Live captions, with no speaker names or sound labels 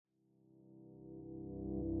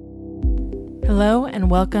Hello and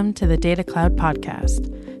welcome to the Data Cloud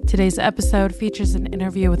Podcast. Today's episode features an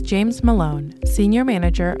interview with James Malone, Senior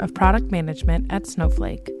Manager of Product Management at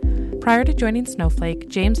Snowflake. Prior to joining Snowflake,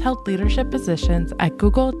 James held leadership positions at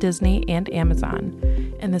Google, Disney, and Amazon.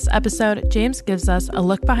 In this episode, James gives us a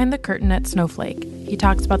look behind the curtain at Snowflake. He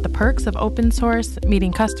talks about the perks of open source,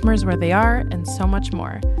 meeting customers where they are, and so much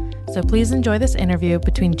more. So please enjoy this interview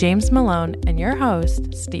between James Malone and your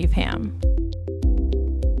host, Steve Ham.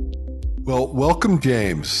 Well, welcome,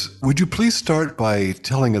 James. Would you please start by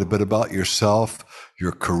telling us a bit about yourself,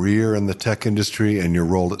 your career in the tech industry, and your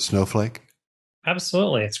role at Snowflake?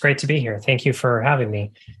 Absolutely. It's great to be here. Thank you for having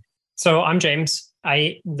me. So I'm James.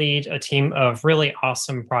 I lead a team of really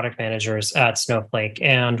awesome product managers at Snowflake,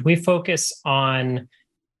 and we focus on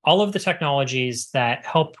all of the technologies that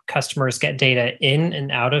help customers get data in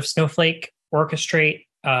and out of Snowflake, orchestrate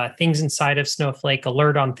things inside of Snowflake,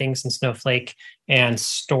 alert on things in Snowflake, and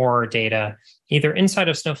store data either inside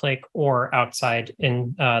of Snowflake or outside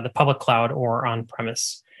in the public cloud or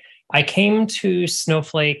on-premise. I came to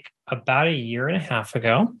Snowflake about a year and a half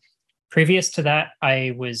ago. Previous to that,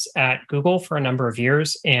 I was at Google for a number of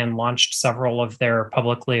years and launched several of their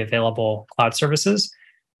publicly available cloud services.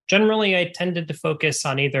 Generally, I tended to focus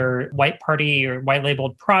on either white party or white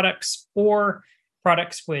labeled products or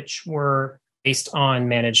products which were based on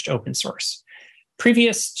managed open source.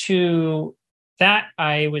 Previous to that,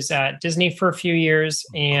 I was at Disney for a few years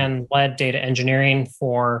and led data engineering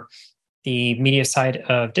for the media side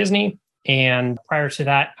of Disney. And prior to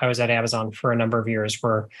that, I was at Amazon for a number of years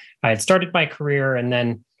where I had started my career and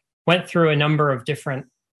then went through a number of different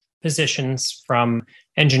positions from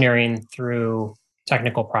engineering through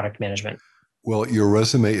technical product management. Well, your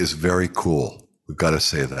resume is very cool. We've got to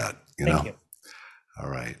say that, Thank you. All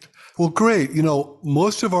right. Well, great.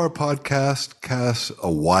 Most of our podcast casts a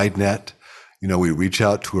wide net. We reach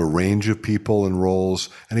out to a range of people and roles,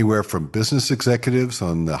 anywhere from business executives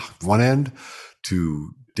on the one end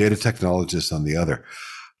to data technologists on the other.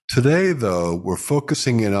 Today, though, we're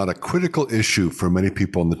focusing in on a critical issue for many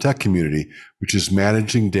people in the tech community, which is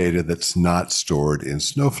managing data that's not stored in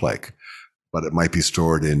Snowflake, but it might be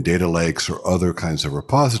stored in data lakes or other kinds of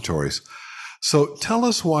repositories. So tell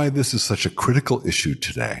us why this is such a critical issue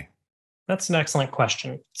today. That's an excellent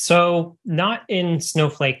question. So not in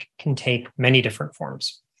Snowflake can take many different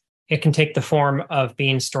forms. It can take the form of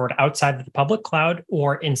being stored outside of the public cloud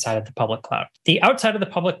or inside of the public cloud. The outside of the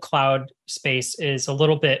public cloud space is a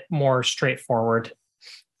little bit more straightforward.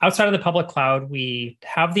 Outside of the public cloud, we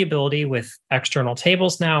have the ability with external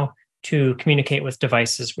tables now to communicate with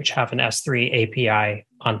devices which have an S3 API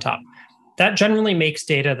on top. That generally makes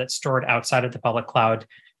data that's stored outside of the public cloud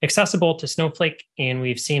accessible to Snowflake, and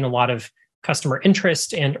we've seen a lot of customer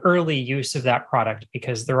interest and early use of that product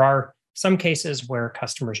because there are some cases where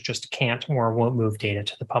customers just can't or won't move data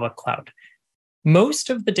to the public cloud. Most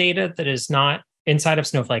of the data that is not inside of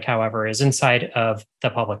Snowflake, however, is inside of the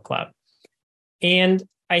public cloud. And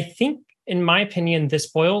I think, in my opinion, this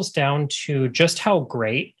boils down to just how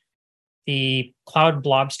great the cloud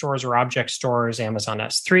blob stores or object stores, Amazon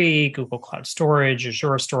S3, Google Cloud Storage,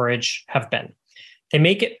 Azure Storage have been. They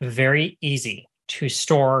make it very easy to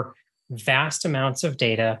store vast amounts of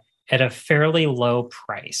data at a fairly low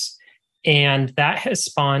price. And that has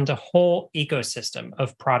spawned a whole ecosystem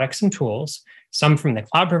of products and tools, some from the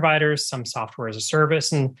cloud providers, some software as a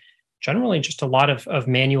service, and generally just a lot of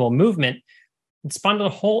manual movement. It spawned a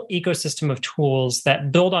whole ecosystem of tools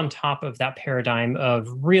that build on top of that paradigm of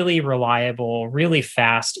really reliable, really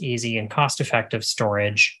fast, easy, and cost-effective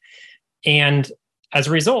storage. And as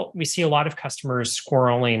a result, we see a lot of customers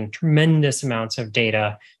squirreling tremendous amounts of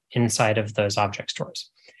data inside of those object stores.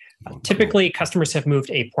 Typically, customers have moved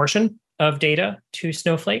a portion of data to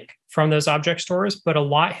Snowflake from those object stores, but a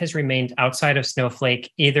lot has remained outside of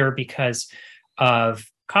Snowflake, either because of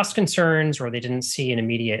cost concerns or they didn't see an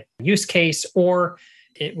immediate use case, or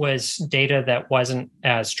it was data that wasn't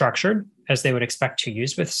as structured as they would expect to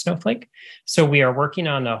use with Snowflake. So we are working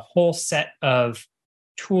on a whole set of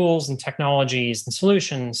tools and technologies and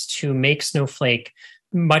solutions to make Snowflake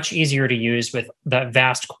much easier to use with the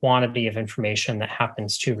vast quantity of information that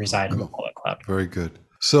happens to reside in the public cloud. Very good.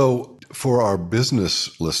 So for our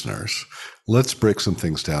business listeners, let's break some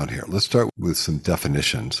things down here. Let's start with some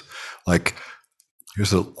definitions. Like,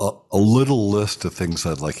 here's a little list of things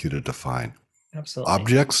I'd like you to define. Absolutely.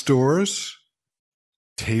 Object stores,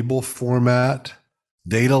 table format,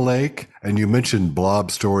 data lake, and you mentioned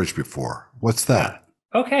blob storage before. What's that?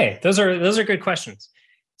 Okay, those are good questions.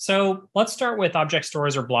 So let's start with object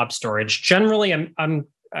stores or blob storage. Generally,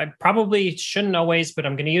 I probably shouldn't always, but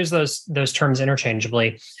I'm going to use those terms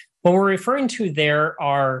interchangeably. What we're referring to there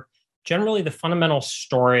are generally the fundamental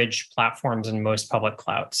storage platforms in most public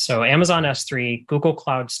clouds. So Amazon S3, Google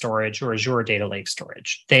Cloud Storage, or Azure Data Lake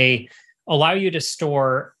Storage. They allow you to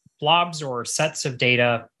store blobs or sets of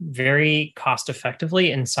data very cost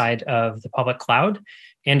effectively inside of the public cloud.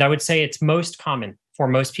 And I would say it's most common for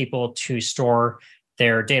most people to store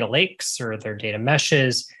their data lakes or their data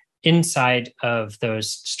meshes inside of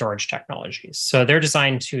those storage technologies. So they're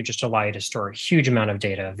designed to just allow you to store a huge amount of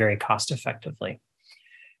data very cost effectively.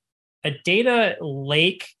 A data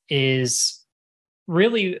lake is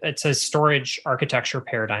really, it's a storage architecture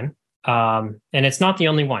paradigm. And it's not the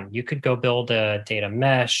only one. You could go build a data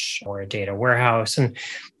mesh or a data warehouse. And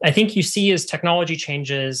I think you see as technology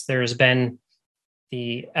changes, there's been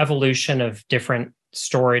the evolution of different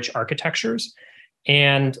storage architectures.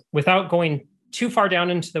 And without going too far down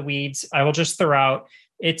into the weeds, I will just throw out,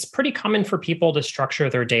 it's pretty common for people to structure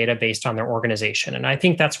their data based on their organization. And I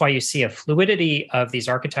think that's why you see a fluidity of these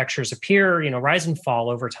architectures appear, rise and fall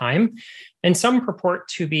over time. And some purport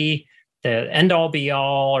to be the end all be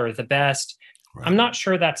all or the best. Right. I'm not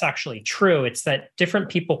sure that's actually true. It's that different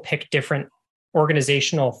people pick different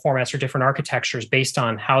organizational formats or different architectures based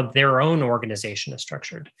on how their own organization is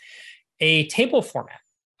structured. A table format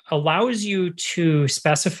allows you to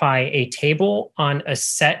specify a table on a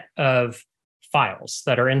set of files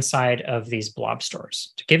that are inside of these blob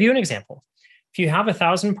stores. To give you an example, if you have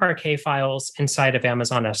 1,000 Parquet files inside of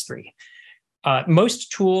Amazon S3,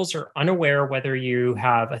 most tools are unaware whether you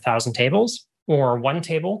have 1,000 tables or one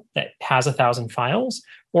table that has 1,000 files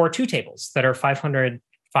or two tables that are 500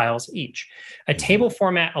 files each. A table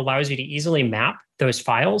format allows you to easily map those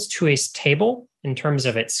files to a table in terms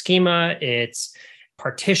of its schema, its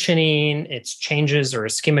partitioning, its changes or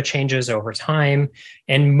schema changes over time.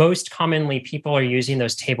 And most commonly, people are using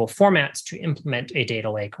those table formats to implement a data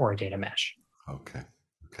lake or a data mesh. Okay.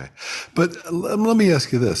 But let me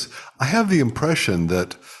ask you this. I have the impression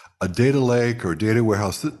that a data lake or data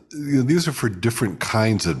warehouse, these are for different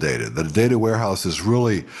kinds of data. That a data warehouse is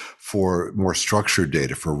really for more structured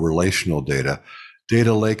data, for relational data.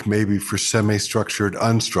 Data lake maybe for semi-structured,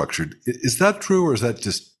 unstructured. Is that true, or is that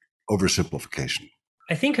just oversimplification?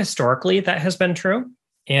 I think historically that has been true.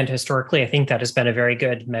 And historically, I think that has been a very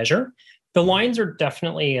good measure. The lines are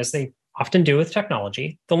definitely, as they often do with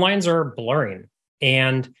technology, the lines are blurring.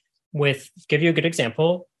 And give you a good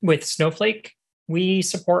example, with Snowflake, we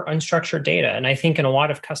support unstructured data. And I think in a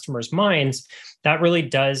lot of customers' minds, that really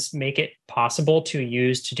does make it possible to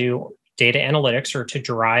use to do data analytics or to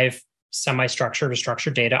derive semi-structured or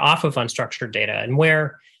structured data off of unstructured data. And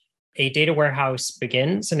where a data warehouse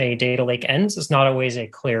begins and a data lake ends is not always a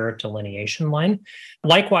clear delineation line.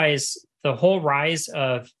 Likewise, the whole rise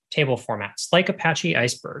of table formats like Apache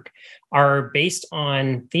Iceberg are based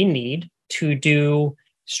on the need to do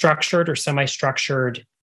structured or semi-structured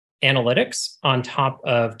analytics on top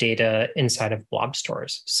of data inside of blob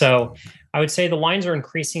stores. So I would say the lines are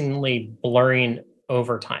increasingly blurring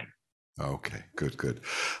over time. Okay, good.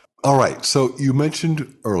 All right. So you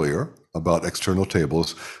mentioned earlier about external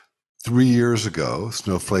tables. 3 years ago,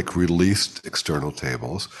 Snowflake released external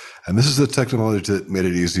tables, and this is the technology that made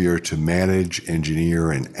it easier to manage, engineer,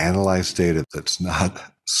 and analyze data that's not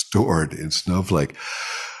stored in Snowflake.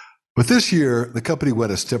 But this year, the company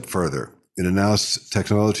went a step further. It announced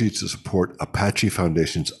technology to support Apache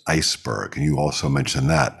Foundation's Iceberg, and you also mentioned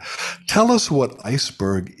that. Tell us what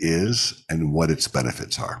Iceberg is and what its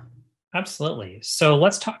benefits are. Absolutely. So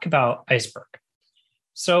let's talk about Iceberg.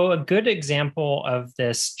 So a good example of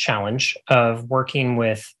this challenge of working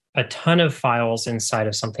with a ton of files inside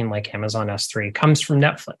of something like Amazon S3 comes from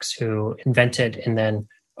Netflix, who invented and then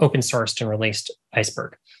open sourced and released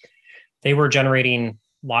Iceberg. They were generating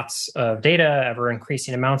lots of data, ever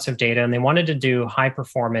increasing amounts of data, and they wanted to do high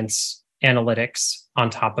performance analytics on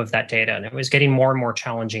top of that data. And it was getting more and more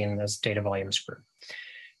challenging as data volumes grew.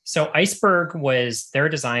 So Iceberg was their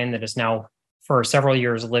design that is now for several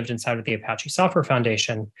years lived inside of the Apache Software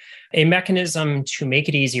Foundation, a mechanism to make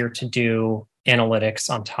it easier to do analytics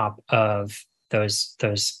on top of those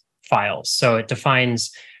files. So it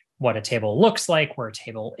defines what a table looks like, where a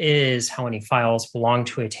table is, how many files belong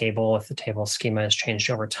to a table. If the table schema has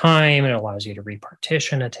changed over time, it allows you to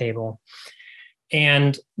repartition a table.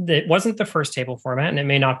 And it wasn't the first table format, and it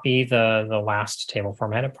may not be the last table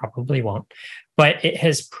format. It probably won't. But it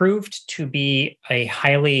has proved to be a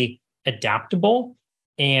highly adaptable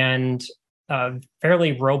and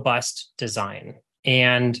fairly robust design.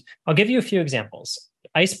 And I'll give you a few examples.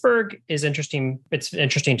 Iceberg is interesting. It's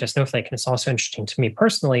interesting to Snowflake, and it's also interesting to me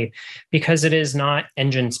personally because it is not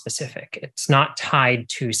engine specific. It's not tied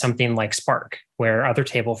to something like Spark, where other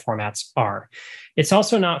table formats are. It's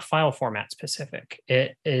also not file format specific.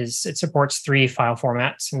 It supports 3 file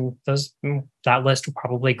formats, and that list will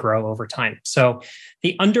probably grow over time. So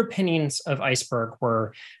the underpinnings of Iceberg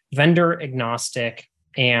were vendor agnostic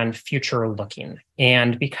and future looking.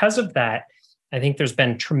 And because of that, I think there's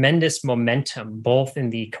been tremendous momentum, both in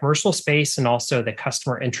the commercial space and also the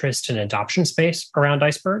customer interest and adoption space around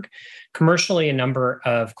Iceberg. Commercially, a number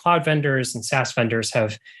of cloud vendors and SaaS vendors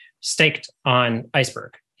have staked on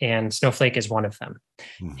Iceberg, and Snowflake is one of them.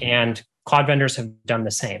 Mm-hmm. And cloud vendors have done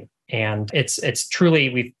the same. And it's truly,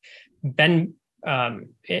 we've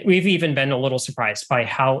even been a little surprised by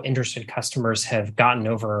how interested customers have gotten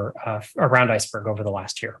over around Iceberg over the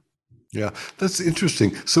last year. Yeah, that's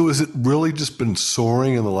interesting. So has it really just been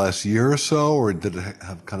soaring in the last year or so, or did it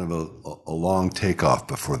have kind of a long takeoff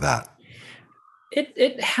before that?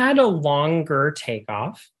 It had a longer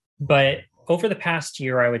takeoff, but over the past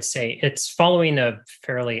year, I would say it's following a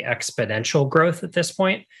fairly exponential growth at this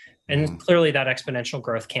point. And clearly that exponential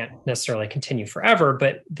growth can't necessarily continue forever,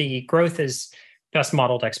 but the growth is best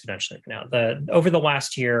modeled exponentially now. Over the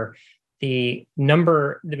last year, the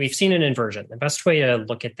number that we've seen an inversion. The best way to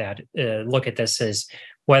look at this is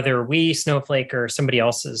whether we, Snowflake, or somebody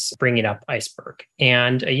else is bringing up Iceberg.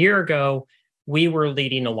 And a year ago, we were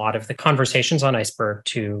leading a lot of the conversations on Iceberg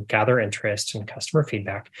to gather interest and customer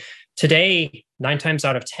feedback. Today, 9 times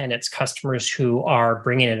out of 10, it's customers who are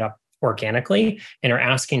bringing it up organically and are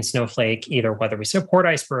asking Snowflake either whether we support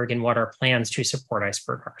Iceberg and what our plans to support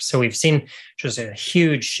Iceberg are. So we've seen just a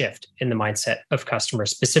huge shift in the mindset of customers,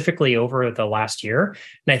 specifically over the last year.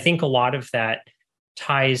 And I think a lot of that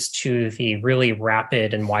ties to the really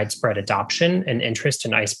rapid and widespread adoption and interest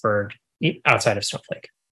in Iceberg outside of Snowflake.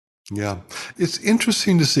 Yeah, it's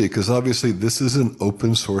interesting to see because obviously this is an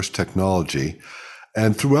open source technology.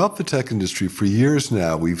 And throughout the tech industry for years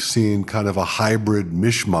now, we've seen kind of a hybrid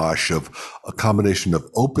mishmash of a combination of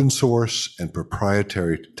open source and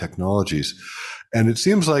proprietary technologies. And it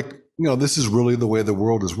seems like, this is really the way the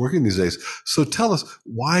world is working these days. So tell us,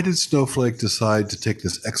 why did Snowflake decide to take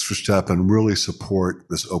this extra step and really support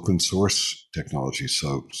this open source technology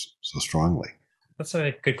so strongly? That's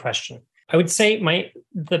a good question. I would say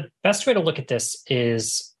the best way to look at this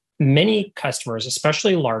is many customers,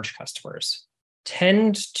 especially large customers,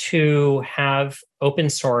 tend to have open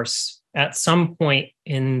source at some point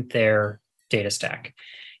in their data stack.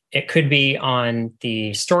 It could be on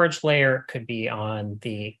the storage layer, it could be on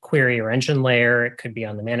the query or engine layer, it could be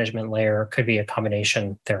on the management layer, it could be a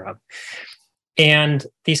combination thereof. And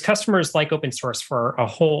these customers like open source for a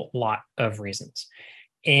whole lot of reasons.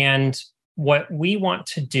 And what we want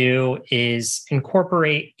to do is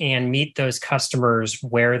incorporate and meet those customers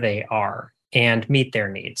where they are and meet their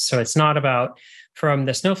needs. So it's not about, from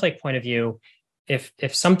the Snowflake point of view, if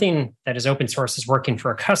something that is open source is working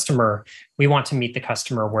for a customer, we want to meet the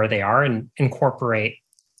customer where they are and incorporate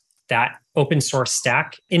that open source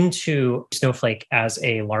stack into Snowflake as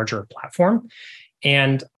a larger platform.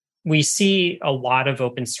 And we see a lot of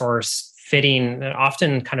open source fitting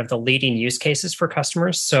often kind of the leading use cases for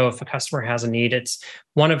customers. So if a customer has a need, it's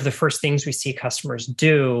one of the first things we see customers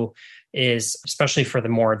do is, especially for the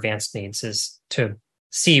more advanced needs, is to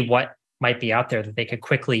see what might be out there that they could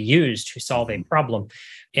quickly use to solve a problem.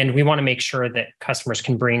 And we want to make sure that customers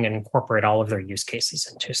can bring and incorporate all of their use cases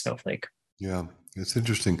into Snowflake. Yeah, it's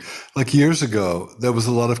interesting. Like years ago, there was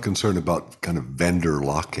a lot of concern about kind of vendor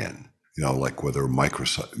lock-in, like whether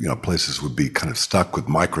Microsoft, places would be kind of stuck with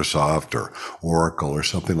Microsoft or Oracle or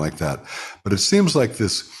something like that. But it seems like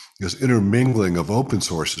this intermingling of open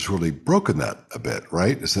source has really broken that a bit,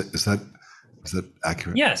 right? Is that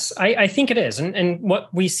accurate? Yes, I think it is. And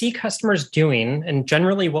what we see customers doing, and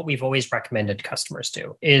generally what we've always recommended customers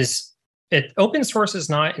do, is open source is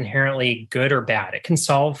not inherently good or bad. It can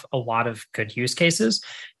solve a lot of good use cases.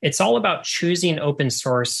 It's all about choosing open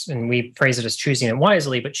source, and we phrase it as choosing it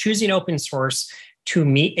wisely, but choosing open source to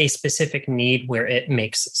meet a specific need where it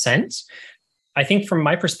makes sense. I think from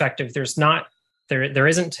my perspective, there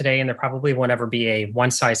isn't today, and there probably won't ever be a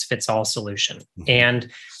one-size-fits-all solution. Mm-hmm.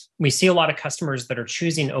 And we see a lot of customers that are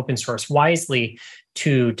choosing open source wisely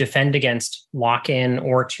to defend against lock-in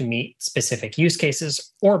or to meet specific use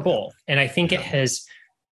cases or both. And I think it has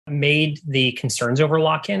made the concerns over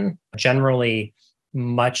lock-in generally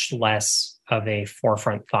much less of a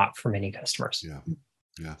forefront thought for many customers.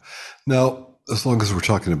 Yeah. Now, as long as we're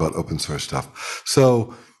talking about open source stuff.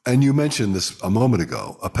 So And you mentioned this a moment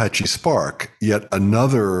ago, Apache Spark, yet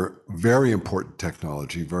another very important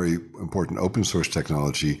technology, very important open source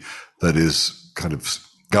technology that is kind of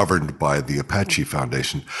governed by the Apache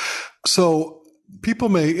Foundation. So people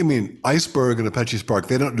Iceberg and Apache Spark,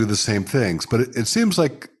 they don't do the same things, but it seems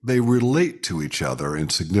like they relate to each other in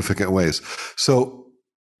significant ways. So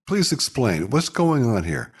please explain what's going on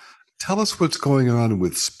here. Tell us what's going on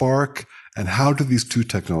with Spark and how do these two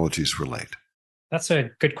technologies relate? That's a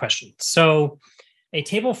good question. So a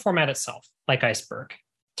table format itself, like Iceberg,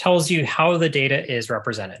 tells you how the data is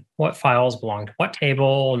represented, what files belong to what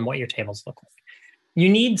table, and what your tables look like. You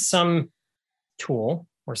need some tool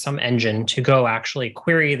or some engine to go actually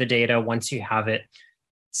query the data once you have it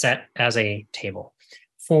set as a table.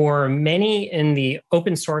 For many in the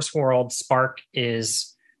open source world, Spark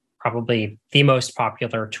is probably the most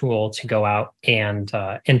popular tool to go out and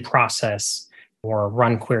process or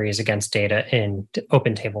run queries against data in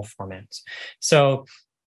open table formats. So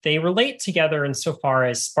they relate together insofar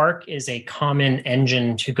as Spark is a common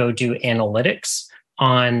engine to go do analytics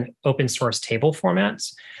on open source table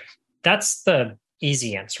formats. That's the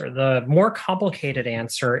easy answer. The more complicated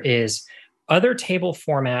answer is other table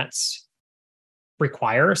formats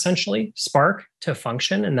require essentially Spark to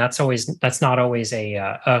function, and that's not always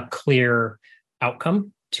a clear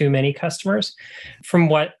outcome to many customers. From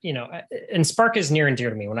what, and Spark is near and dear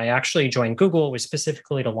to me. When I actually joined Google, it was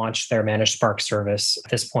specifically to launch their managed Spark service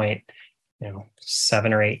at this point,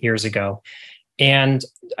 7 or 8 years ago. And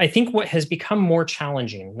I think what has become more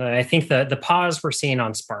challenging, I think the pause we're seeing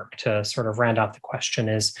on Spark, to sort of round out the question,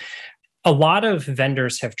 is a lot of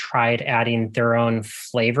vendors have tried adding their own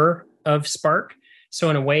flavor of Spark. So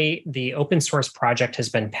in a way, the open source project has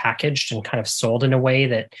been packaged and kind of sold in a way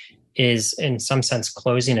that is in some sense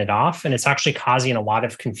closing it off. And it's actually causing a lot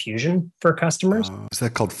of confusion for customers. Is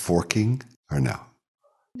that called forking or no?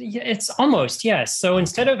 Yeah, it's almost, yes. So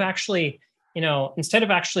instead of actually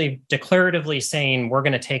declaratively saying we're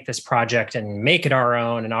going to take this project and make it our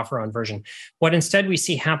own and offer our own version, what instead we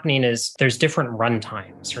see happening is there's different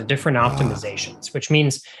runtimes or different optimizations, which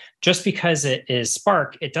means just because it is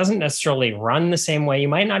Spark, it doesn't necessarily run the same way. You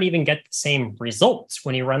might not even get the same results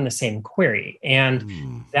when you run the same query.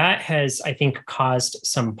 And that has, I think, caused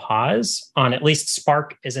some pause on at least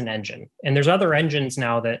Spark as an engine. And there's other engines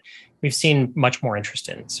now that we've seen much more interest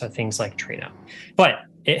in. So things like Trino. But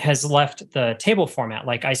it has left the table format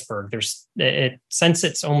like Iceberg. Since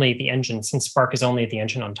it's only the engine, since Spark is only the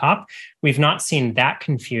engine on top, we've not seen that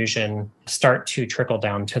confusion start to trickle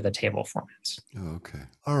down to the table formats. Okay.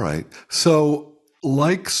 All right. So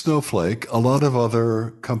like Snowflake, a lot of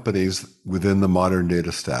other companies within the modern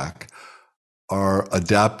data stack are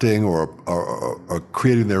adapting or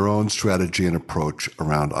creating their own strategy and approach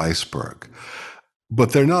around Iceberg.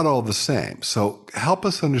 But they're not all the same. So help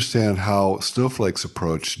us understand how Snowflake's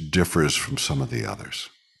approach differs from some of the others.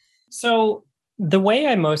 So the way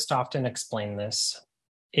I most often explain this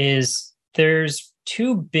is there's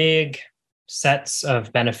two big sets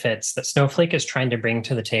of benefits that Snowflake is trying to bring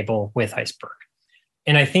to the table with Iceberg.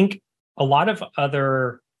 And I think a lot of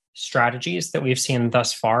other strategies that we've seen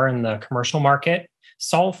thus far in the commercial market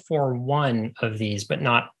solve for one of these, but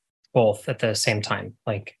not both at the same time,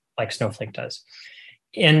 like Snowflake does.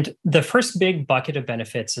 And the first big bucket of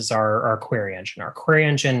benefits is our query engine. Our query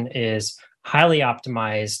engine is highly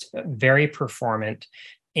optimized, very performant.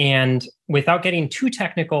 And without getting too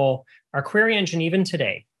technical, our query engine, even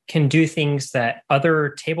today, can do things that other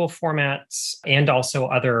table formats and also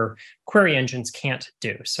other query engines can't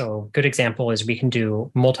do. So a good example is we can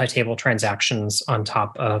do multi-table transactions on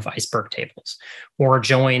top of Iceberg tables, or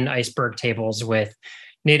join Iceberg tables with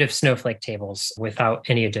native Snowflake tables without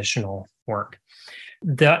any additional work.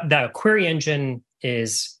 The query engine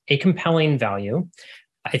is a compelling value.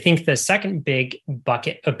 I think the second big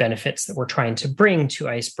bucket of benefits that we're trying to bring to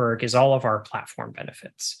Iceberg is all of our platform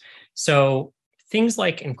benefits. So things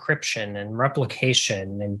like encryption and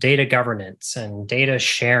replication and data governance and data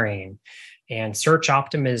sharing and search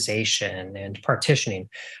optimization and partitioning,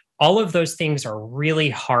 all of those things are really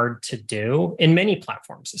hard to do in many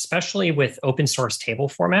platforms, especially with open source table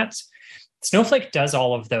formats. Snowflake does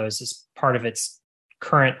all of those as part of its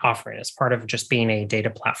current offering, as part of just being a data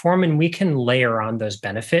platform. And we can layer on those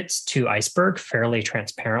benefits to Iceberg fairly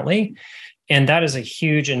transparently. And that is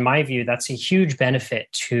in my view, that's a huge benefit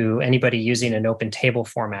to anybody using an open table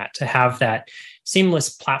format, to have that seamless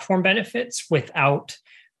platform benefits without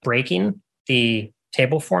breaking the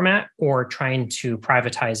table format or trying to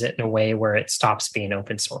privatize it in a way where it stops being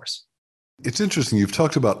open source. It's interesting. You've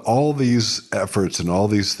talked about all these efforts and all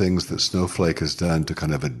these things that Snowflake has done to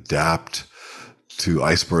kind of adapt to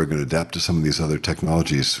Iceberg and adapt to some of these other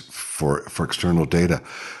technologies for external data.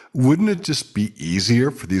 Wouldn't it just be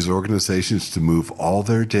easier for these organizations to move all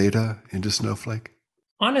their data into Snowflake?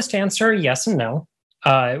 Honest answer, yes and no.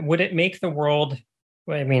 Would it make the world,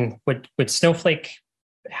 I mean, would Snowflake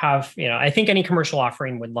have, I think any commercial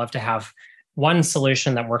offering would love to have one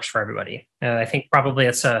solution that works for everybody. I think probably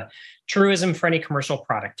it's a truism for any commercial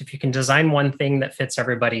product. If you can design one thing that fits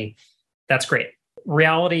everybody, that's great.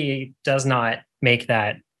 Reality does not make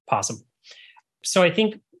that possible. So I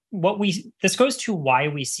think this goes to why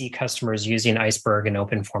we see customers using Iceberg and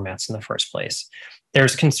open formats in the first place.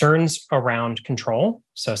 There's concerns around control.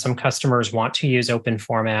 So some customers want to use open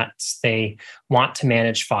formats. They want to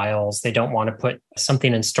manage files. They don't want to put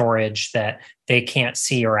something in storage that they can't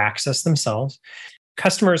see or access themselves.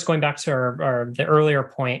 Customers, going back to the earlier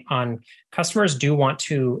point on customers do want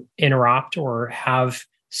to interrupt or have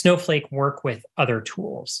Snowflake work with other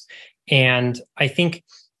tools. And I think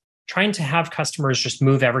trying to have customers just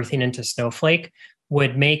move everything into Snowflake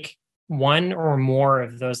would make one or more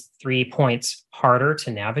of those 3 points harder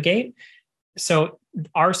to navigate. So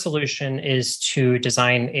our solution is to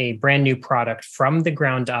design a brand new product from the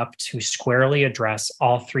ground up to squarely address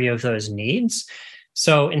all 3 of those needs.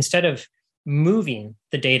 So instead of moving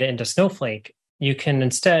the data into Snowflake, you can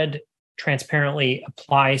instead transparently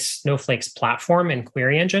apply Snowflake's platform and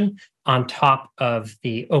query engine on top of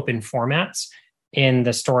the open formats in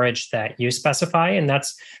the storage that you specify. And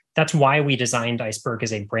that's why we designed Iceberg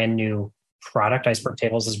as a brand new product. Iceberg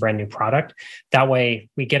Tables is a brand new product. That way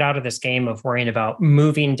we get out of this game of worrying about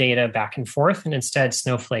moving data back and forth. And instead,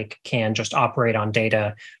 Snowflake can just operate on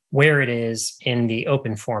data where it is in the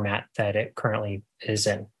open format that it currently is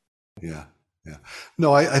in. Yeah.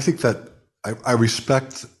 No, I think that I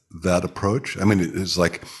respect that approach. I mean, it's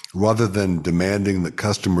like rather than demanding that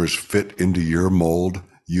customers fit into your mold,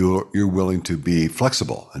 you're willing to be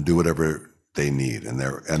flexible and do whatever they need. And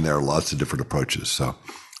there are lots of different approaches. So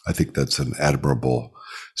I think that's an admirable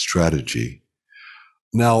strategy.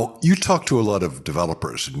 Now, you talk to a lot of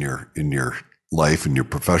developers in your life, in your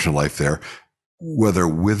professional life there, whether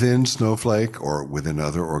within Snowflake or within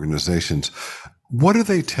other organizations. What are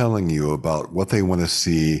they telling you about what they want to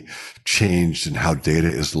see changed and how data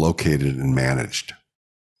is located and managed?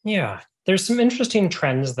 Yeah, there's some interesting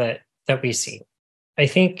trends that we see. I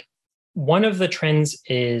think one of the trends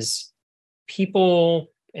is people,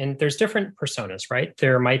 and there's different personas, right?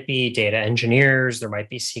 There might be data engineers, there might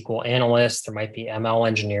be SQL analysts, there might be ML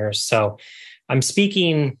engineers. So I'm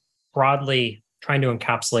speaking broadly, trying to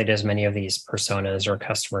encapsulate as many of these personas or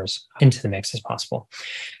customers into the mix as possible.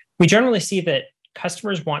 We generally see that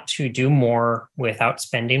customers want to do more without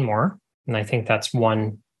spending more. And I think that's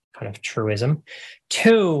one kind of truism.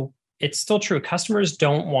 2, it's still true. Customers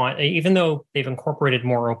don't want, even though they've incorporated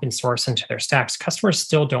more open source into their stacks, customers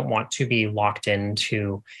still don't want to be locked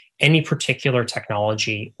into any particular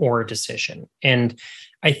technology or decision. And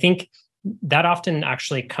I think that often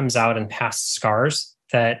actually comes out in past scars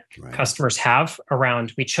that customers have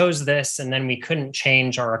around, we chose this and then we couldn't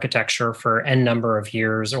change our architecture for N number of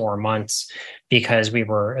years or months because we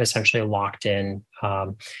were essentially locked in.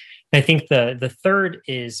 I think the third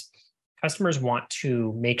is customers want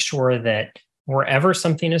to make sure that wherever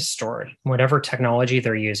something is stored, whatever technology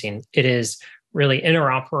they're using, it is really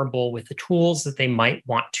interoperable with the tools that they might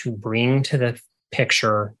want to bring to the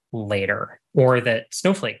picture later, or that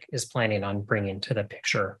Snowflake is planning on bringing to the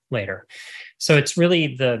picture later. So it's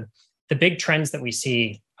really the big trends that we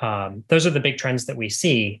see. Those are the big trends that we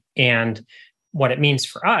see. And what it means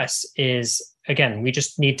for us is, again, we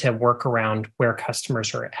just need to work around where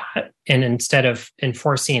customers are at. And instead of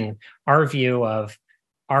enforcing our view of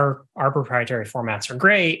our proprietary formats are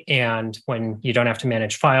great, and when you don't have to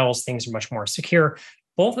manage files, things are much more secure.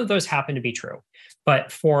 Both of those happen to be true.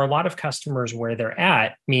 But for a lot of customers, where they're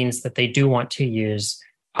at means that they do want to use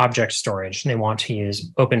object storage, and they want to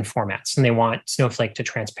use open formats, and they want Snowflake to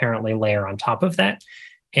transparently layer on top of that.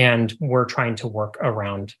 And we're trying to work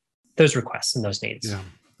around those requests and those needs.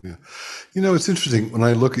 Yeah. It's interesting. When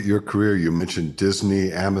I look at your career, you mentioned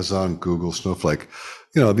Disney, Amazon, Google, Snowflake.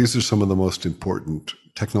 These are some of the most important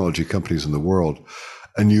technology companies in the world.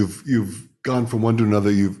 And you've gone from one to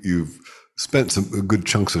another. You've spent some good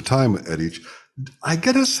chunks of time at each. I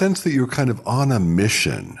get a sense that you're kind of on a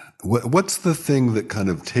mission. What's the thing that kind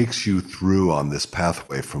of takes you through on this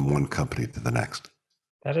pathway from one company to the next?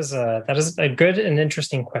 That is a good and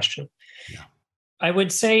interesting question. Yeah. I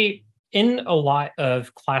would say in a lot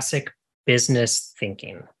of classic business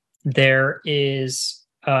thinking, there is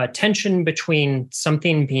a tension between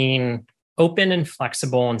something being open and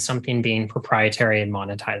flexible and something being proprietary and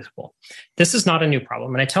monetizable. This is not a new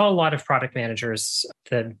problem. And I tell a lot of product managers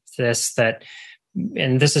and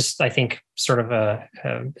this is, I think, sort of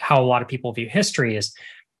how a lot of people view history is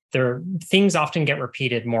things often get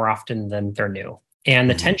repeated more often than they're new. And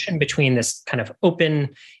the tension between this kind of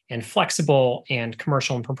open and flexible and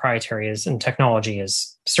commercial and proprietary and technology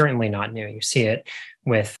is certainly not new. You see it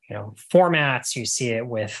with formats, you see it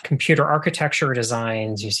with computer architecture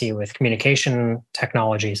designs, you see it with communication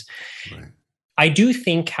technologies. Right. I do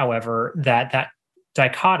think, however, that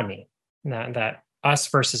dichotomy, that us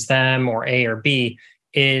versus them or A or B,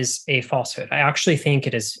 is a falsehood. I actually think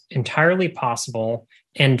it is entirely possible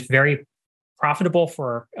and very profitable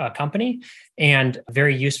for a company and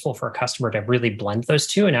very useful for a customer to really blend those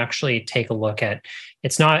two and actually take a look at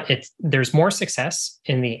there's more success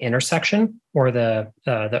in the intersection or the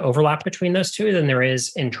overlap between those two than there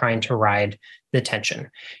is in trying to ride the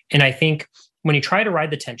tension. And I think when you try to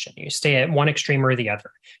ride the tension, you stay at one extreme or the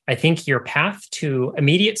other. I think your path to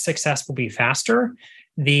immediate success will be faster.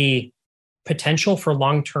 The potential for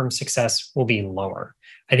long-term success will be lower.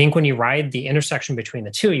 I think when you ride the intersection between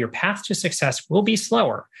the two, your path to success will be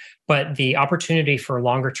slower, but the opportunity for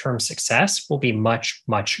longer-term success will be much,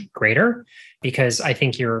 much greater because I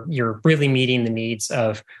think you're really meeting the needs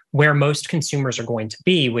of where most consumers are going to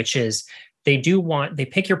be, which is they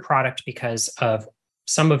pick your product because of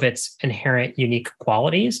some of its inherent unique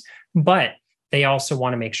qualities, but they also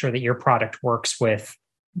want to make sure that your product works with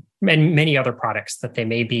many other products that they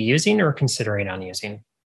may be using or considering on using.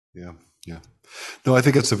 Yeah. No, I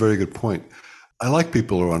think it's a very good point. I like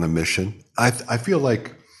people who are on a mission. I feel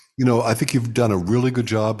like, I think you've done a really good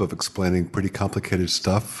job of explaining pretty complicated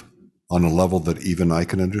stuff on a level that even I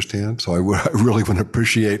can understand. So I really want to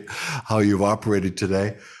appreciate how you've operated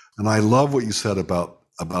today. And I love what you said about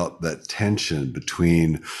that tension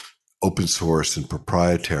between open source and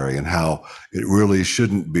proprietary and how it really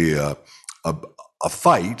shouldn't be a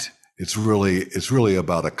fight. It's really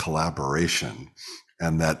about a collaboration.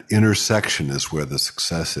 And that intersection is where the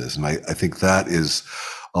success is. And I think that is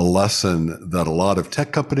a lesson that a lot of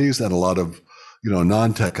tech companies and a lot of,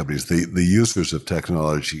 non-tech companies, the users of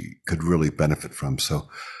technology could really benefit from. So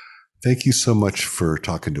thank you so much for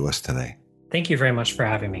talking to us today. Thank you very much for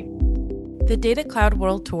having me. The Data Cloud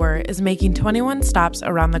World Tour is making 21 stops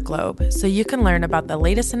around the globe, so you can learn about the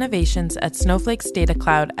latest innovations at Snowflake's Data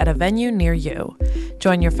Cloud at a venue near you.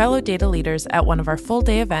 Join your fellow data leaders at one of our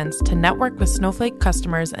full-day events to network with Snowflake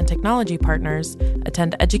customers and technology partners,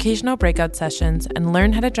 attend educational breakout sessions, and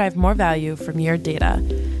learn how to drive more value from your data.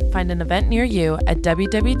 Find an event near you at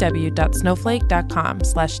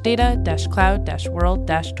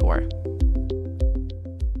www.snowflake.com/data-cloud-world-tour.